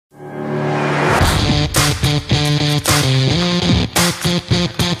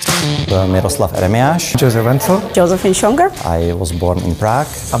Miroslav Eremiáš. Josef Wenzel. Josephine Schonger. I was born in Prague.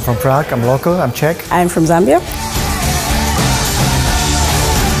 I'm from Prague, I'm local, I'm Czech. I'm from Zambia.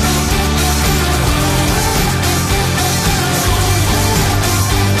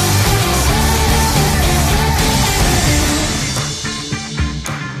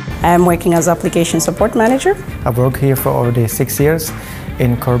 I'm working as application support manager. I've worked here for already 6 years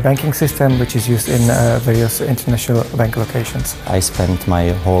in core banking system, which is used in various international bank locations. I spent my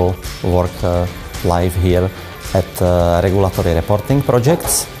whole work life here at regulatory reporting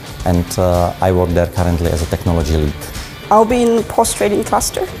projects, and I work there currently as a technology lead. I'll be in post-trading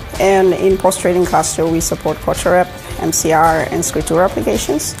cluster, and in post-trading cluster we support CoachRep, MCR and Scriptura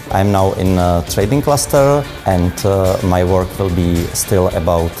applications. I'm now in trading cluster, and my work will be still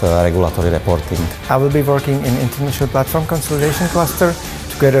about regulatory reporting. I will be working in international platform consolidation cluster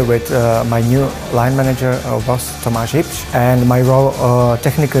together with my new line manager, boss Tomáš Hipš. And my role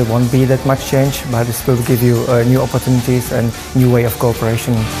technically won't be that much change, but this will give you new opportunities and new way of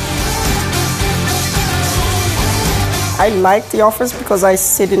cooperation. I like the office because I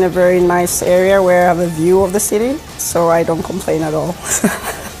sit in a very nice area where I have a view of the city, so I don't complain at all.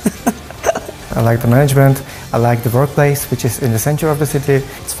 I like the management, I like the workplace, which is in the center of the city.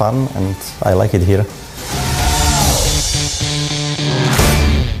 It's fun and I like it here.